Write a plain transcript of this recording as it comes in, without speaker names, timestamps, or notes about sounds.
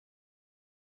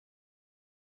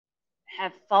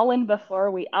have fallen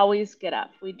before, we always get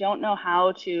up. We don't know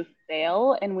how to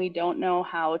fail and we don't know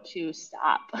how to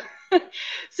stop.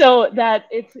 So that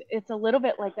it's a little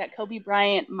bit like that Kobe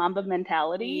Bryant Mamba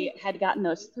mentality. We had gotten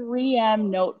those 3M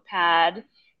notepad.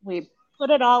 We put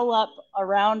it all up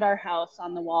around our house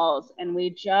on the walls and we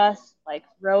just like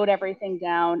wrote everything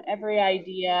down, every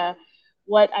idea,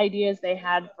 what ideas they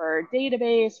had for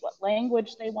database, what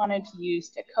language they wanted to use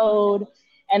to code.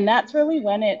 And that's really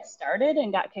when it started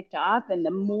and got kicked off. And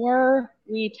the more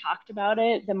we talked about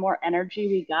it, the more energy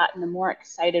we got and the more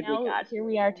excited we got. Here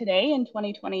we are today in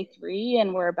 2023,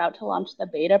 and we're about to launch the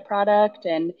beta product.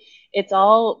 And it's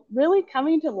all really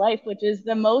coming to life, which is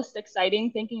the most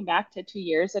exciting, thinking back to 2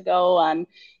 years ago on,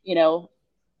 you know,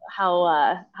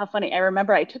 how funny. I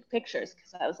remember I took pictures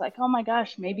because I was like, oh my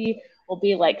gosh, maybe we'll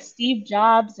be like Steve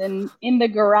Jobs and in the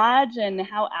garage and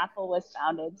how Apple was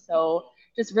founded. So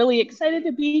just really excited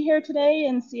to be here today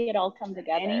and see it all come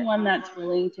together. Anyone that's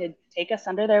willing to take us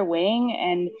under their wing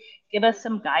and give us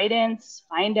some guidance,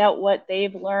 find out what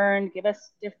they've learned, give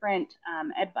us different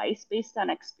advice based on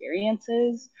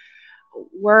experiences.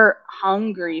 We're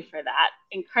hungry for that,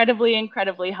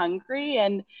 incredibly hungry.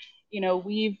 And, you know,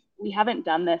 we haven't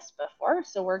done this before,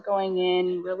 so we're going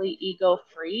in really ego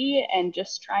free and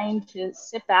just trying to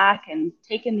sit back and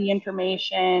take in the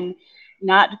information,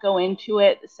 not go into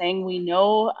it saying we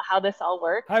know how this all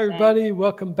works. Hi, everybody.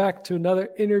 Welcome back to another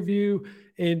interview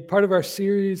in part of our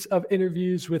series of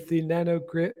interviews with the Nano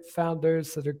Grit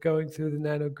founders that are going through the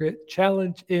Nano Grit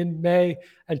Challenge in May.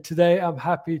 And today I'm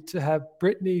happy to have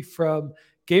Brittany from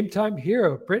Gametime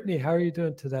Hero. Brittany, how are you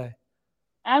doing today?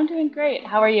 I'm doing great.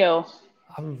 How are you?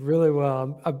 I'm really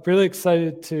well. I'm really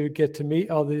excited to get to meet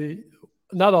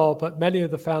not all, but many of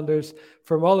the founders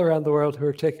from all around the world who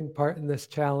are taking part in this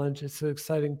challenge. It's an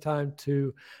exciting time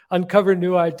to uncover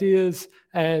new ideas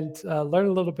and learn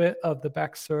a little bit of the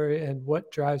backstory and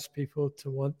what drives people to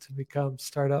want to become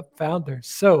startup founders.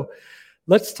 So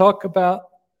let's talk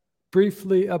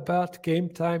briefly about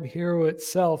Gametime Hero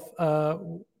itself.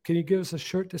 Can you give us a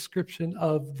short description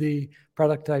of the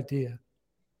product idea?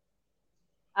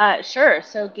 Sure.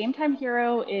 So Gametime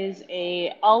Hero is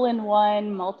a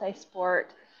all-in-one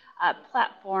multi-sport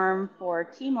platform for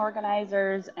team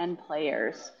organizers and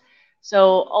players.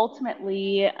 So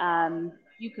ultimately,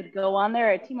 you could go on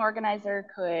there. A team organizer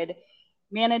could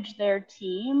manage their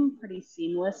team pretty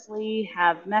seamlessly,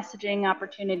 have messaging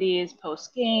opportunities,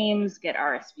 post games, get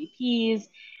RSVPs,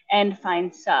 and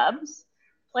find subs.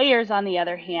 Players, on the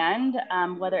other hand,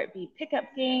 whether it be pickup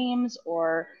games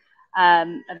or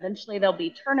eventually there'll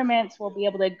be tournaments. We'll be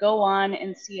able to go on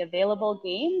and see available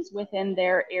games within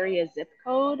their area zip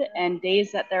code and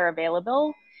days that they're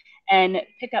available and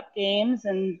pick up games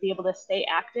and be able to stay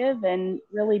active and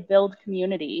really build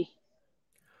community.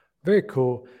 Very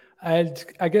cool. And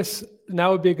I guess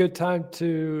now would be a good time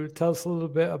to tell us a little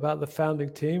bit about the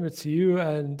founding team. It's you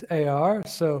and AR.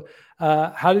 So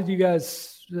how did you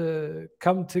guys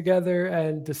come together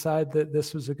and decide that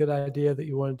this was a good idea that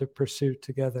you wanted to pursue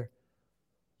together?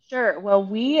 Sure. Well,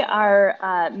 we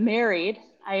are married.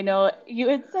 I know you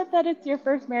had said that it's your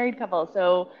first married couple.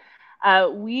 So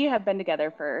we have been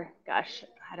together for, gosh,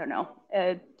 I don't know,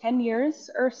 10 years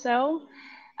or so.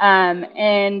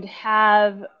 And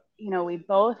have, you know, we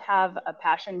both have a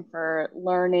passion for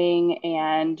learning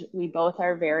and we both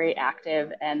are very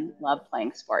active and love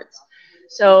playing sports.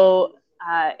 So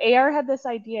AR had this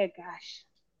idea, gosh,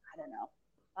 I don't know,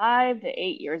 5 to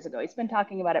 8 years ago. He's been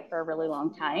talking about it for a really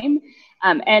long time.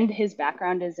 And his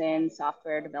background is in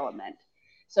software development.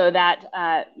 So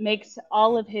that makes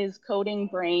all of his coding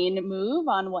brain move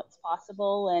on what's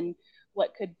possible and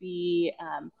what could be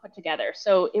put together.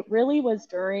 So it really was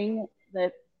during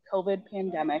the COVID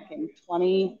pandemic in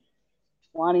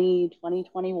 2020,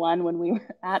 2021, when we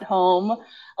were at home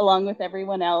along with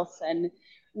everyone else. And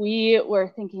we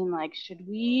were thinking like,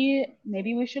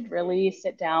 maybe we should really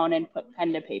sit down and put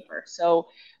pen to paper. So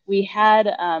we had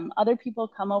other people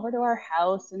come over to our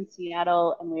house in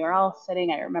Seattle and we were all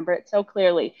sitting, I remember it so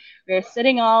clearly. We were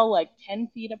sitting all like 10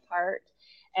 feet apart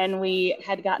and we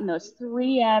had gotten those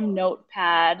 3M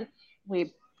notepad.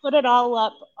 We put it all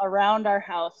up around our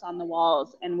house on the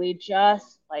walls and we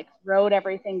just like wrote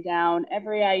everything down,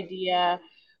 every idea,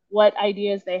 what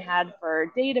ideas they had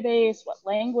for database, what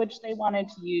language they wanted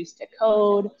to use to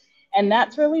code. And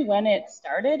that's really when it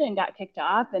started and got kicked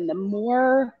off. And the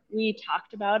more we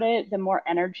talked about it, the more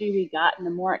energy we got and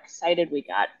the more excited we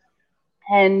got.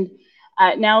 And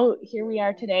now here we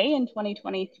are today in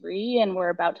 2023, and we're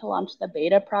about to launch the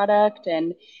beta product.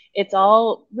 And it's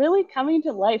all really coming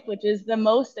to life, which is the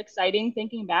most exciting,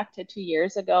 thinking back to 2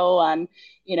 years ago on,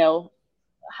 you know,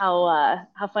 how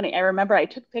funny. I remember I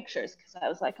took pictures because I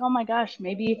was like, oh my gosh,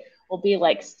 maybe we'll be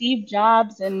like Steve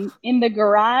Jobs and in the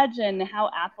garage and how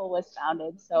Apple was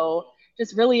founded. So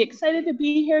just really excited to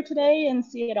be here today and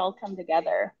see it all come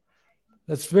together.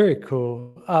 That's very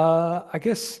cool. I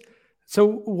guess, so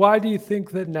why do you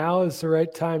think that now is the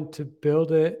right time to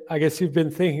build it? I guess you've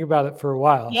been thinking about it for a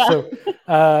while. Yeah.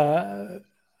 So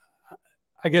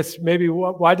I guess maybe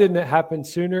why didn't it happen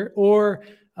sooner? Or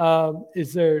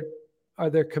is there, are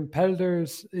there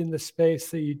competitors in the space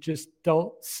that you just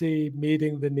don't see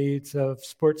meeting the needs of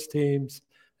sports teams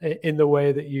in the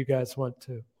way that you guys want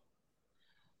to?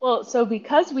 Well, so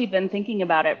because we've been thinking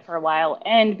about it for a while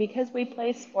and because we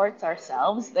play sports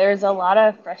ourselves, there's a lot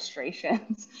of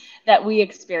frustrations that we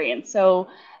experience. So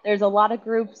there's a lot of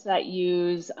groups that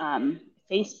use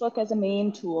Facebook as a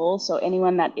main tool. So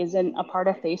anyone that isn't a part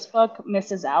of Facebook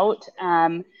misses out.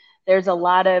 There's a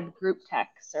lot of group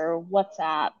texts or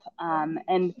WhatsApp.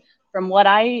 And from what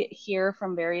I hear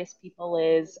from various people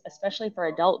is, especially for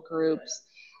adult groups,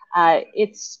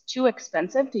 it's too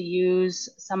expensive to use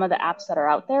some of the apps that are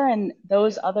out there, and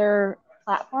those other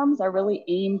platforms are really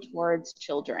aimed towards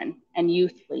children and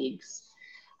youth leagues.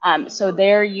 So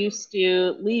they're used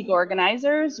to league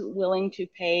organizers willing to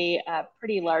pay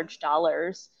pretty large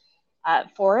dollars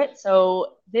for it.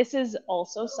 So this is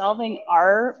also solving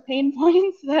our pain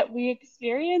points that we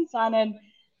experience on a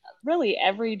really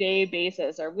everyday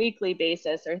basis or weekly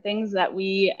basis or things that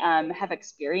we have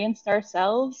experienced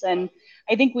ourselves. And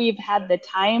I think we've had the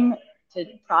time to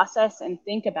process and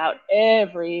think about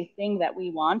everything that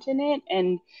we want in it.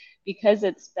 And because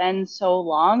it's been so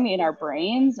long in our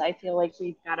brains, I feel like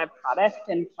we've got a product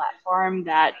and platform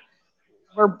that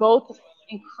we're both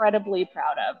incredibly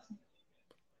proud of.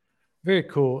 Very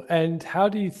cool. And how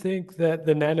do you think that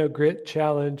the Nano Grit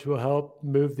Challenge will help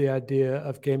move the idea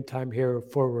of Game Time Hero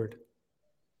forward?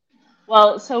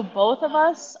 Well, so both of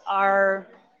us are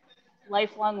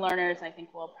lifelong learners. I think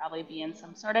we'll probably be in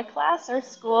some sort of class or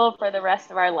school for the rest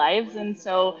of our lives. And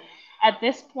so at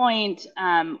this point,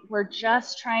 we're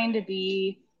just trying to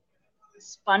be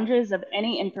sponges of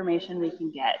any information we can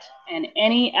get and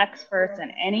any experts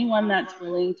and anyone that's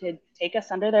willing to take us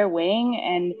under their wing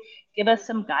and give us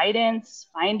some guidance,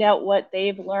 find out what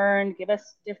they've learned, give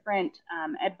us different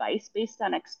advice based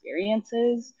on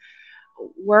experiences.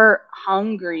 We're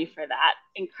hungry for that,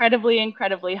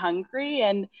 incredibly hungry.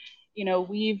 And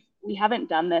we haven't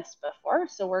done this before,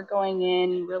 so we're going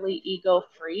in really ego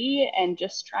free and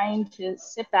just trying to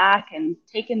sit back and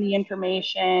take in the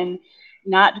information,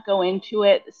 not go into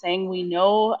it saying we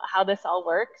know how this all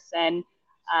works and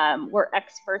we're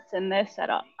experts in this at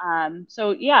all.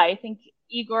 So yeah, I think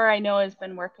Igor, I know, has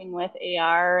been working with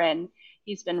AR and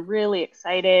he's been really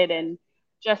excited, and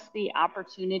just the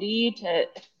opportunity to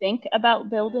think about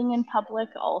building in public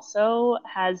also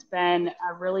has been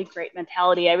a really great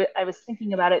mentality. I was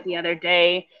thinking about it the other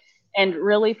day, and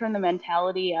really from the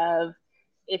mentality of,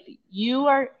 if you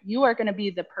are going to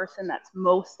be the person that's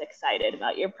most excited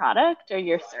about your product or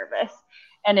your service,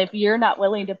 and if you're not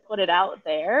willing to put it out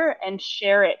there and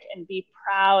share it and be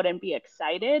proud and be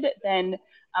excited, then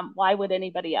why would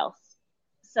anybody else?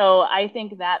 So I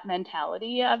think that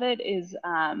mentality of it is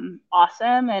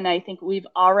awesome, and I think we've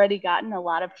already gotten a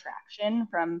lot of traction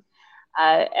from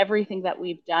everything that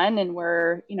we've done, and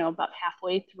we're about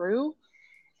halfway through.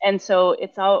 And so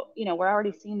it's all, we're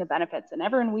already seeing the benefits, and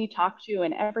everyone we talk to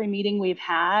and every meeting we've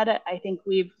had, I think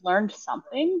we've learned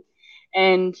something.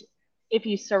 And if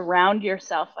you surround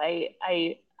yourself,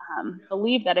 I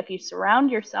believe that if you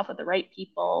surround yourself with the right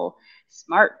people,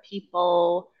 smart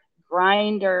people,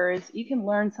 grinders, you can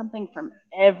learn something from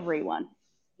everyone.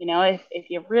 If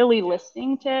you're really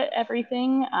listening to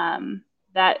everything,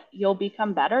 that you'll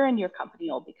become better and your company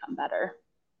will become better.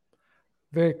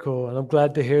 Very cool. And I'm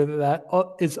glad to hear that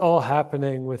is all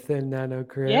happening within Nano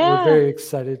Grit. We're Yeah. very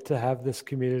excited to have this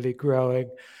community growing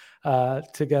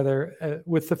together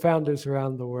with the founders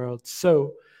around the world.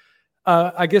 So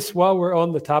I guess while we're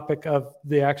on the topic of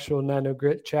the actual Nano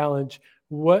Grit Challenge,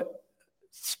 what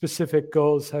specific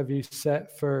goals have you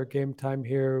set for Game Time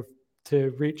Hero to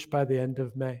reach by the end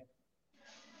of May?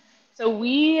 So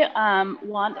we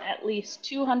want at least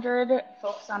 200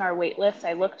 folks on our wait list.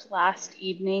 I looked last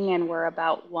evening and we're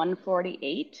about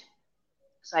 148.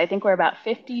 So I think we're about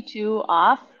 52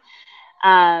 off.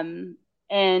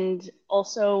 And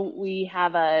also we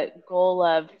have a goal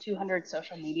of 200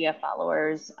 social media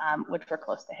followers, which we're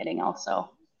close to hitting also.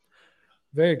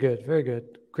 Very good. Very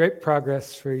good. Great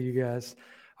progress for you guys.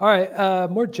 All right.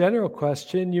 More general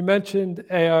question. You mentioned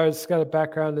AR's got a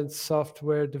background in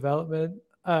software development,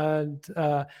 and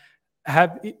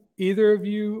have either of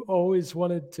you always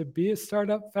wanted to be a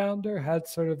startup founder, had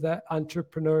sort of that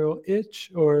entrepreneurial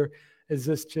itch, or is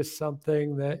this just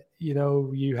something that,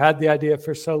 you had the idea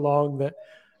for so long that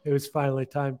it was finally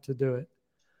time to do it?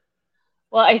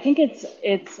 Well, I think it's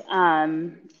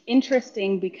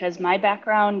interesting because my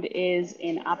background is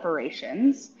in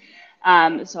operations.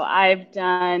 So I've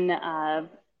done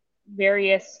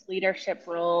various leadership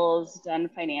roles, done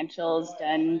financials,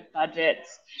 done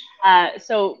budgets.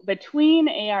 So between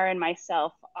AR and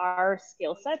myself, our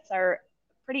skill sets are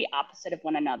pretty opposite of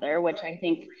one another, which I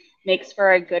think makes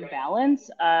for a good balance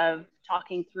of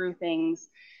talking through things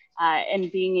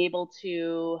and being able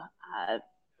to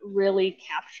really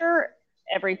capture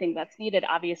everything that's needed,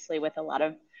 obviously, with a lot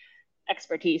of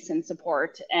expertise and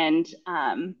support. And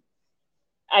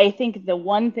I think the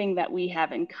one thing that we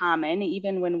have in common,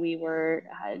 even when we were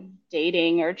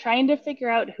dating or trying to figure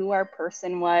out who our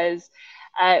person was,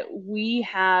 we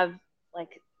have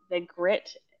like the grit,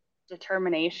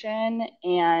 determination,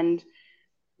 and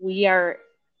we are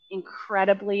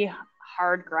incredibly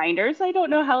hard grinders. I don't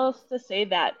know how else to say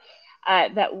that.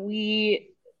 That we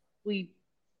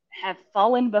have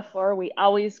fallen before, we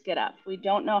always get up. We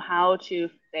don't know how to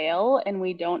fail and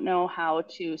we don't know how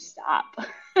to stop.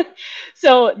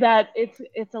 So that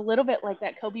it's a little bit like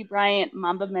that Kobe Bryant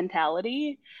Mamba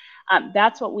mentality.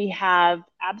 That's what we have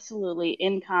absolutely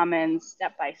in common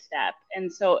step by step.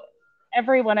 And so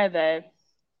every one of the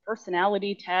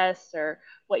personality tests or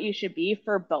what you should be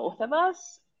for both of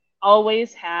us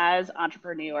always has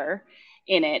entrepreneur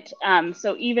in it.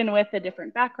 So even with the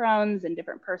different backgrounds and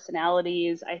different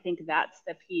personalities, I think that's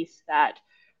the piece that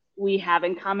we have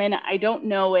in common. I don't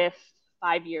know if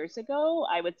 5 years ago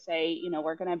I would say,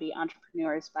 we're going to be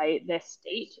entrepreneurs by this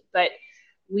date, but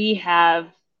we have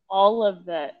all of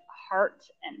the heart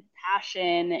and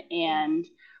passion and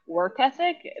work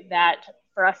ethic that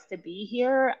for us to be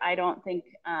here, I don't think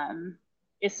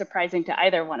is surprising to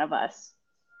either one of us.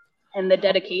 And the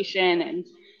dedication and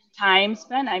time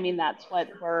spent, I mean, I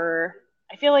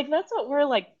feel like that's what we're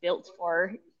like built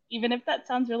for, even if that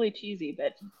sounds really cheesy,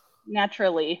 but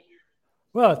naturally.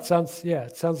 Well, it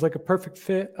sounds like a perfect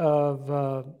fit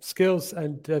of skills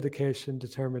and dedication,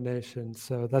 determination.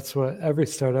 So that's what every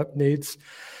startup needs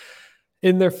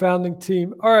in their founding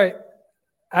team. All right.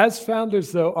 As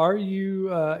founders, though, are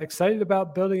you excited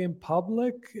about building in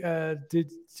public?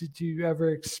 Did you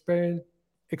ever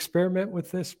experiment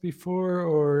with this before,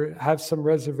 or have some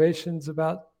reservations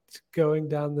about going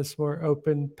down this more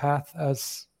open path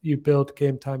as you build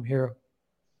Gametime Hero?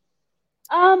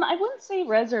 I wouldn't say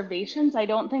reservations. I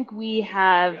don't think we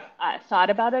have thought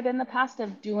about it in the past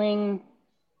of doing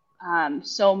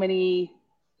so many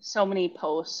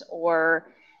posts or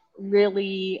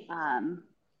really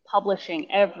publishing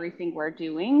everything we're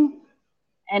doing.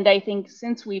 And I think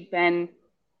since we've been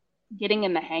getting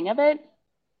in the hang of it,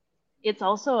 it's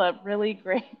also a really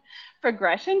great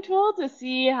progression tool to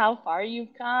see how far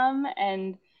you've come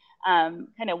and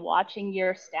kind of watching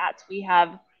your stats. We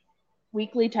have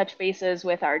weekly touch bases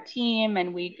with our team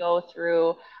and we go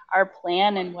through our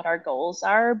plan and what our goals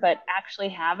are, but actually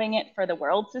having it for the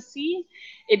world to see,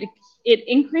 it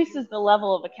increases the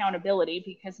level of accountability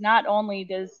because not only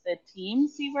does the team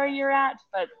see where you're at,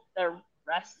 but the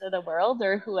rest of the world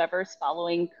or whoever's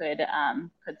following could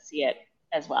see it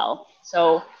as well.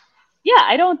 So yeah,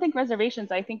 I don't think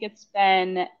reservations. I think it's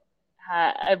been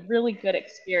a really good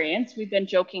experience. We've been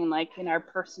joking, like in our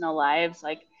personal lives,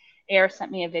 like AR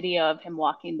sent me a video of him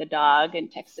walking the dog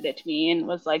and texted it to me and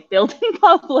was like, building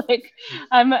public.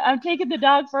 I'm taking the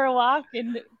dog for a walk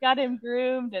and got him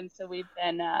groomed. And so we've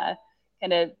been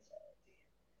kind of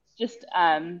just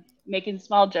making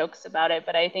small jokes about it.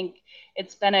 But I think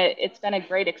it's been a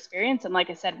great experience. And like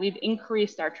I said, we've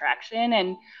increased our traction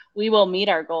and we will meet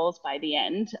our goals by the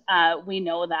end. We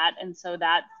know that, and so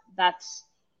that's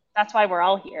why we're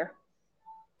all here.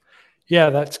 Yeah,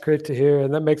 that's great to hear.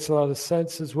 And that makes a lot of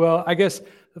sense as well. I guess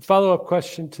the follow-up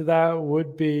question to that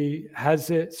would be, has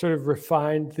it sort of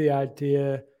refined the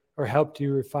idea or helped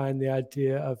you refine the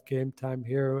idea of Gametime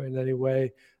Hero in any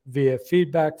way via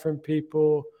feedback from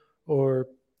people or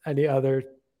any other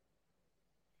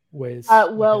ways, I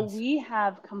Well, guess? we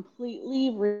have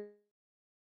completely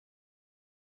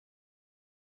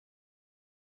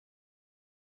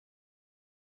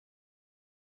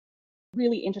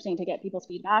really interesting to get people's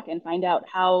feedback and find out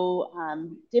how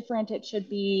different it should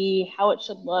be, how it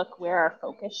should look, where our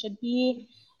focus should be.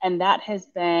 And that has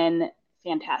been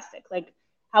fantastic. Like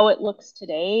how it looks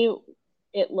today,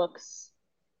 it looks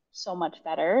so much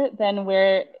better than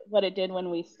what it did when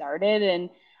we started. And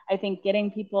I think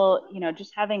getting people,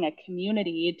 just having a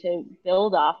community to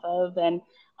build off of and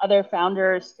other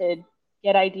founders to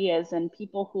get ideas, and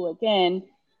people who, again,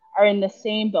 are in the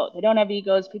same boat. They don't have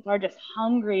egos. People are just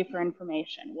hungry for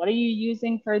information. What are you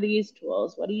using for these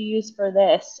tools? What do you use for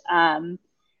this?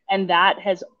 And that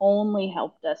has only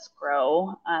helped us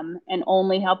grow, and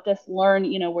only helped us learn.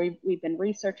 We've been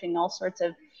researching all sorts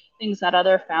of things that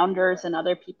other founders and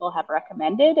other people have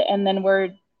recommended, and then we're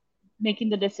making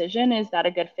the decision, is that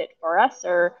a good fit for us,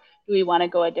 or do we want to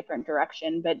go a different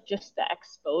direction? But just the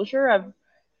exposure of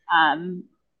um,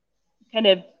 kind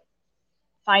of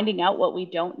finding out what we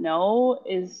don't know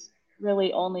is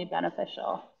really only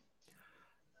beneficial.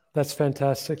 That's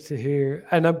fantastic to hear.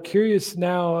 And I'm curious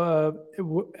now,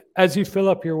 as you fill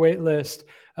up your wait list,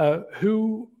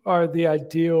 who are the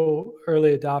ideal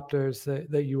early adopters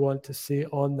that you want to see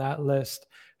on that list?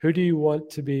 Who do you want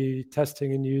to be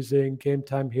testing and using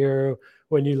Gametime Hero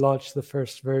when you launch the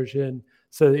first version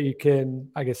so that you can,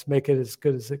 I guess, make it as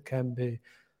good as it can be?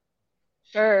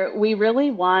 Sure. We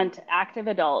really want active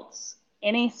adults,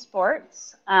 any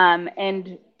sports,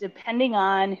 and depending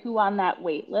on who on that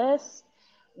wait list,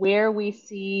 where we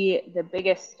see the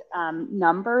biggest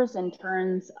numbers in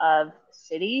terms of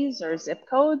cities or zip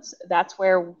codes, that's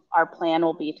where our plan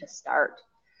will be to start.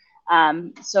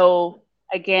 So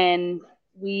again,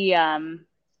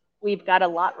 we've got a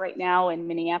lot right now in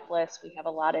Minneapolis. We have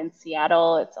a lot in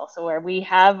Seattle. It's also where we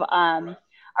have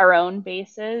our own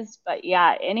bases. But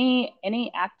yeah,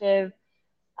 any active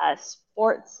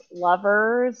sports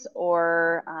lovers,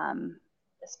 or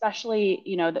especially,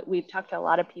 that we've talked to a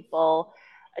lot of people,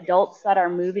 adults that are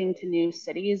moving to new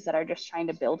cities that are just trying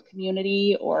to build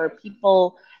community, or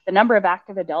people, the number of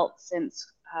active adults since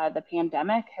the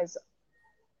pandemic has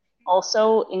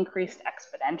also increased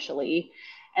exponentially.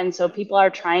 And so people are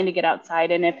trying to get outside.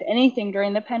 And if anything,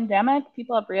 during the pandemic,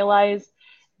 people have realized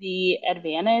the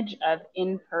advantage of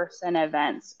in-person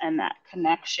events and that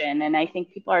connection. And I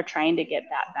think people are trying to get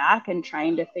that back and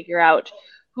trying to figure out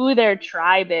who their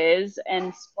tribe is.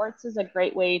 And sports is a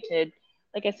great way to,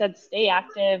 like I said, stay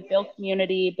active, build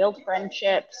community, build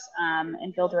friendships,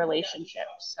 and build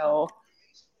relationships. So,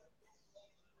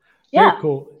 Very yeah,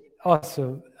 cool.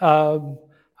 Awesome.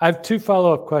 I have two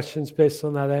follow-up questions based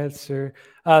on that answer.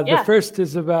 The yeah. first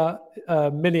is about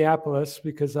Minneapolis,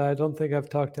 because I don't think I've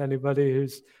talked to anybody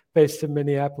who's based in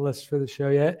Minneapolis for the show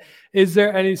yet. Is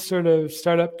there any sort of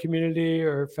startup community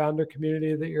or founder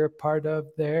community that you're a part of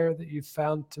there that you've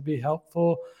found to be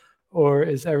helpful? Or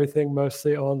is everything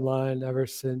mostly online ever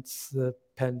since the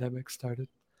pandemic started?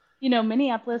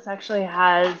 Minneapolis actually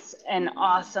has an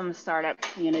awesome startup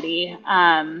community,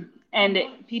 and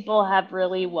people have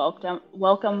really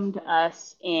welcomed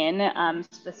us in,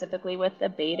 specifically with the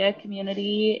beta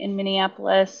community in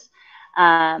Minneapolis.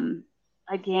 Um,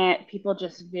 Again, people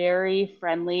just very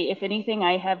friendly. If anything,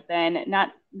 I have been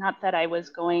not that I was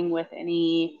going with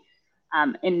any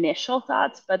initial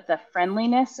thoughts, but the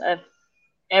friendliness of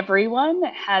everyone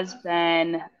has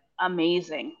been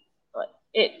amazing.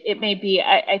 It may be,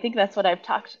 I think that's what I've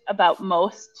talked about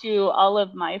most to all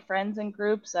of my friends and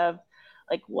groups, of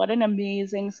like, what an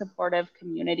amazing supportive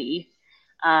community,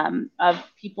 of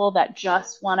people that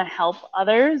just want to help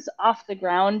others off the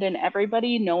ground, and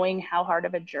everybody knowing how hard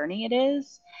of a journey it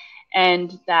is,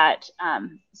 and that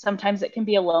sometimes it can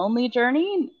be a lonely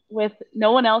journey with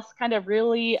no one else kind of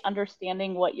really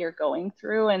understanding what you're going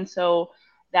through. And so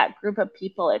that group of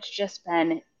people, it's just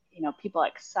been, people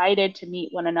excited to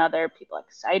meet one another, people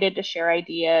excited to share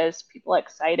ideas, people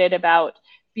excited about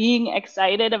being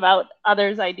excited about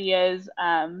others' ideas.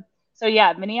 So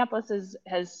yeah, Minneapolis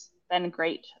has been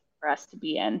great for us to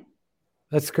be in.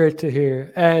 That's great to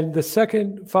hear. And the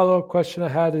second follow-up question I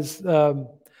had is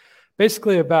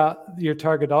basically about your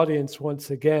target audience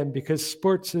once again, because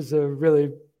sports is a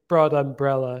really broad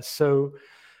umbrella. So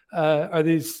are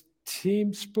these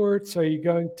team sports? Are you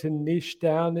going to niche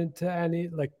down into any,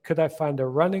 like, could I find a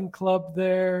running club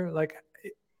there? Like,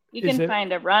 You is can it,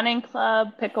 find a running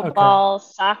club, okay. pickleball,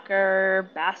 soccer,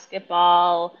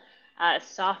 basketball,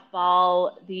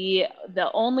 softball. The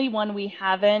only one we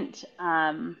haven't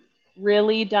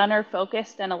really done or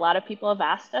focused, and a lot of people have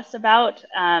asked us about,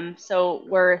 so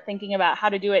we're thinking about how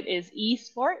to do it, is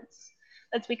esports.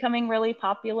 That's becoming really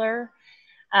popular.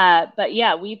 But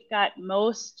yeah, we've got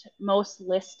most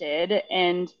listed,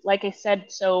 and like I said,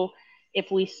 so if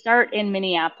we start in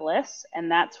Minneapolis and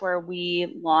that's where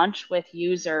we launch with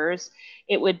users,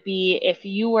 it would be, if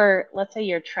you were, let's say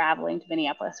you're traveling to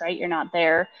Minneapolis, right? You're not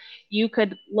there. You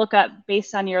could look up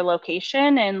based on your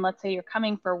location, and let's say you're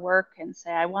coming for work and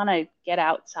say, I want to get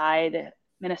outside.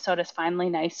 Minnesota's finally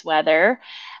nice weather,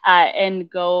 and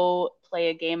go play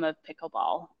a game of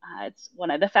pickleball. It's one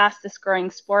of the fastest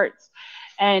growing sports.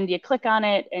 And you click on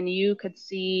it, and you could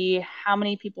see how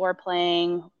many people are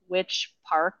playing, which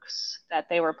parks that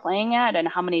they were playing at, and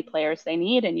how many players they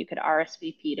need. And you could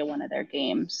RSVP to one of their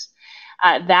games.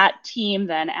 That team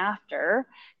then after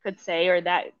could say, or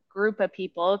that group of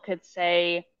people could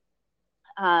say,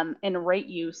 and rate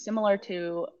you similar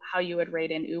to how you would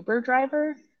rate an Uber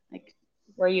driver. Like,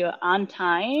 were you on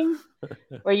time?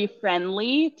 Were you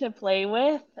friendly to play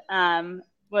with?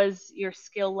 Was your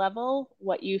skill level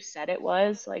what you said it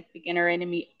was, like beginner,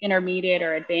 intermediate,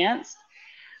 or advanced?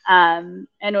 And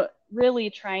really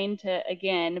trying to,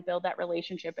 again, build that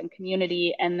relationship and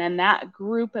community. And then that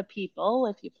group of people,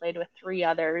 if you played with three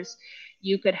others,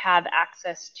 you could have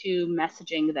access to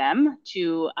messaging them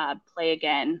to play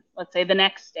again. Let's say the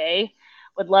next day,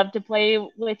 would love to play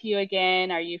with you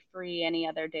again. Are you free any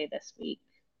other day this week?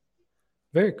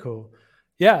 Very cool.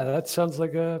 Yeah, that sounds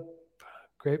like a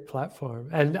great platform.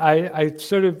 And I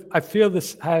feel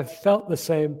this, I have felt the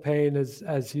same pain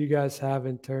as you guys have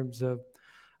in terms of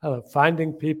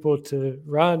finding people to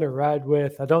run or ride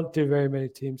with. I don't do very many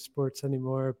team sports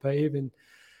anymore, but even,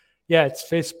 yeah, it's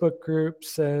Facebook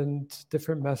groups and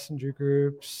different messenger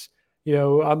groups. You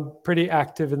know, I'm pretty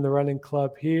active in the running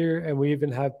club here, and we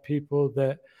even have people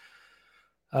that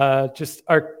just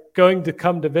are going to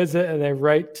come to visit, and they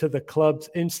write to the club's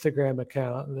Instagram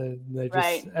account, and then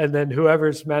Right. and then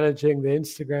whoever's managing the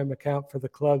Instagram account for the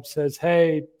club says,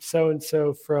 "Hey, so and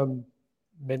so from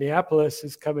Minneapolis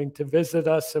is coming to visit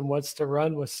us and wants to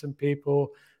run with some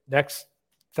people next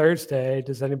Thursday.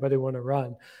 Does anybody want to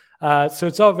run?" So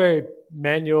it's all very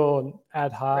manual and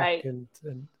ad hoc Right. and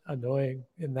annoying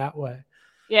in that way.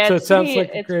 Yeah, So it sounds like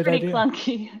a it's great pretty idea.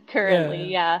 clunky currently.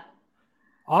 Yeah, Yeah.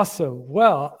 awesome.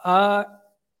 Well,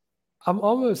 I'm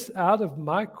almost out of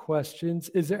my questions.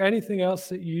 Is there anything else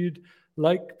that you'd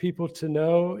like people to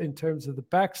know in terms of the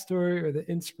backstory or the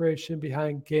inspiration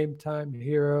behind Gametime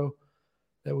Hero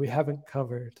that we haven't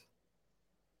covered?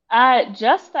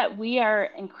 Just that we are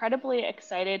incredibly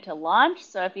excited to launch.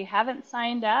 So if you haven't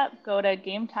signed up, go to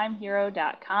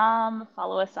gametimehero.com,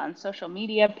 follow us on social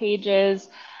media pages.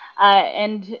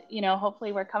 And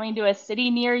hopefully we're coming to a city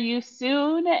near you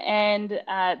soon. And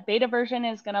beta version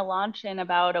is going to launch in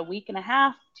about a week and a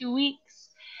half, 2 weeks.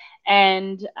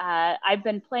 And I've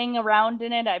been playing around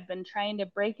in it. I've been trying to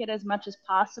break it as much as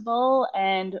possible.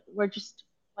 And we're just,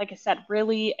 like I said,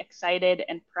 really excited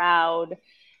and proud.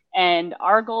 And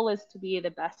our goal is to be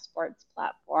the best sports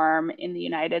platform in the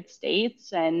United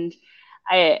States. And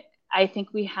I I think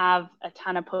we have a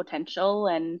ton of potential,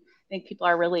 and I think people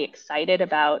are really excited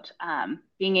about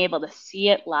being able to see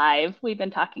it live. We've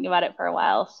been talking about it for a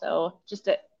while, so just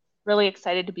really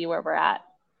excited to be where we're at.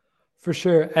 For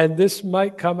sure. And this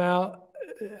might come out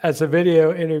as a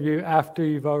video interview after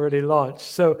you've already launched.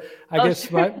 So I Oh, guess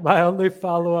sure. my only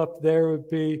follow up there would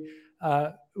be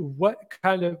what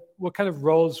kind of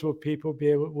roles will people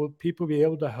be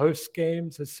able to host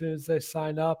games as soon as they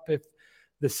sign up if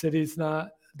the city's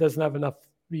not doesn't have enough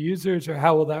users, or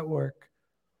how will that work?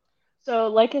 So,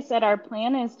 like I said, our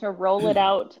plan is to roll it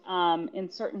out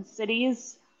in certain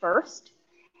cities first,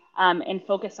 and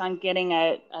focus on getting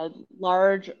a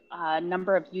large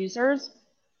number of users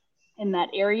in that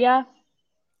area.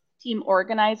 Team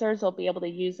organizers will be able to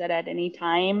use it at any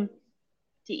time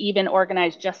to even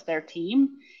organize just their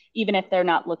team, even if they're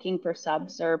not looking for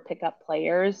subs or pickup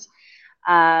players.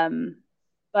 Um,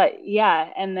 but yeah,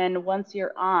 and then once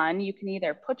you're on, you can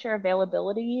either put your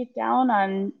availability down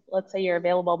on, let's say you're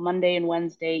available Monday and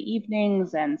Wednesday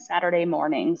evenings and Saturday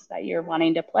mornings that you're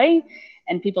wanting to play,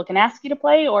 and people can ask you to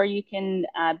play, or you can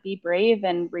be brave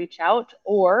and reach out.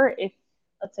 Or if,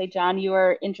 let's say, John, you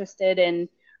are interested in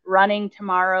running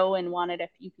tomorrow and wanted a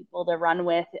few people to run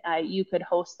with, you could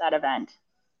host that event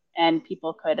and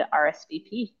people could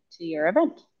RSVP to your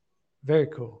event. Very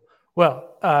cool.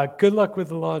 Well, good luck with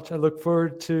the launch. I look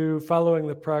forward to following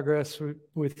the progress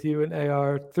with you and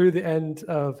AR through the end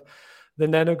of the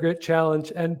Nano Grit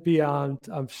Challenge and beyond.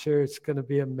 I'm sure it's going to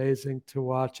be amazing to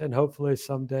watch, and hopefully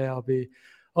someday I'll be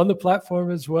on the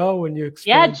platform as well when you Yeah,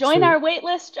 expand join to. our wait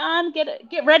list, John.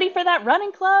 Get ready for that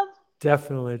running club.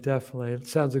 Definitely, definitely. It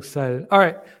sounds exciting. All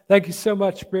right. Thank you so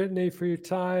much, Brittany, for your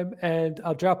time. And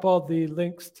I'll drop all the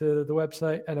links to the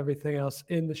website and everything else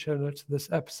in the show notes of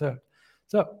this episode.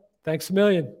 So thanks a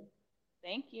million.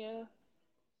 Thank you.